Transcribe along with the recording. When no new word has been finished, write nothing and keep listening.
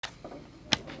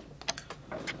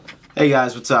Hey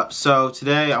guys, what's up? So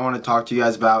today I want to talk to you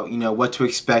guys about, what to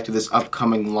expect with this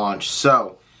upcoming launch.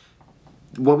 So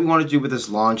what we want to do with this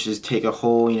launch is take a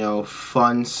whole,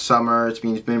 fun summer. It's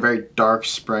been a very dark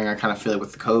spring. I kind of feel like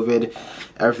with the COVID,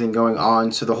 everything going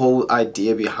on. So the whole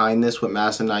idea behind this, what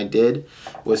Madison and I did,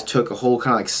 was took a whole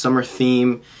kind of like summer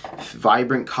theme,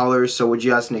 vibrant colors. So what you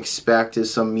guys can expect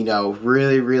is some,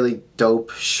 really, really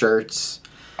dope shirts,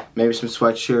 maybe some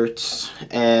sweatshirts,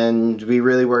 and we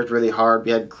really worked really hard.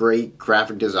 We had great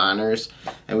graphic designers,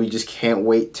 and we just can't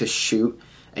wait to shoot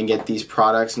and get these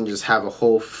products and just have a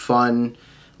whole fun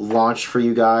launch for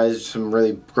you guys. Some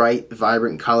really bright,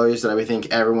 vibrant colors that I think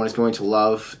everyone is going to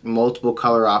love. Multiple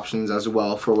color options as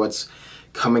well for what's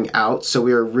coming out. So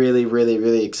we are really, really,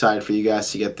 really excited for you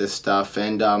guys to get this stuff.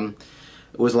 And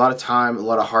it was a lot of time, a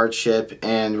lot of hardship,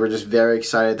 and we're just very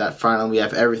excited that finally we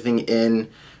have everything in.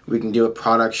 We can do a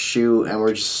product shoot, and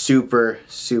we're just super,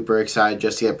 super excited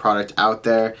just to get product out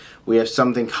there. We have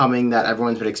something coming that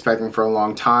everyone's been expecting for a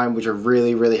long time, which we're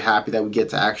really, really happy that we get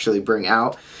to actually bring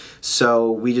out.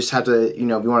 So we just have to, we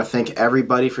want to thank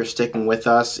everybody for sticking with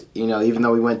us, even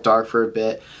though we went dark for a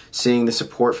bit, seeing the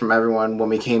support from everyone when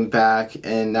we came back,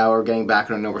 and now we're getting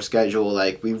back on a normal schedule.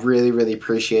 Like, we really, really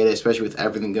appreciate it, especially with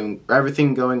everything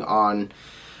going on.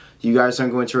 You guys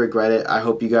aren't going to regret it. I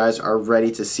hope you guys are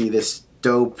ready to see this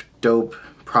dope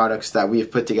products that we have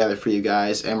put together for you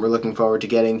guys, and we're looking forward to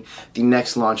getting the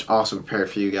next launch also prepared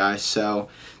for you guys. So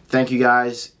thank you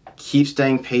guys, keep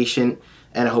staying patient,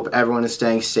 and I hope everyone is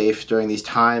staying safe during these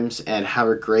times, and have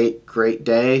a great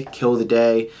day. Kill the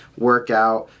day, work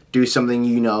out, do something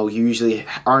you usually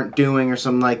aren't doing or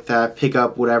something like that. Pick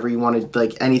up whatever you want to,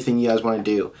 like anything you guys want to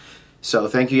do. So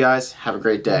thank you guys, have a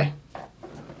great day.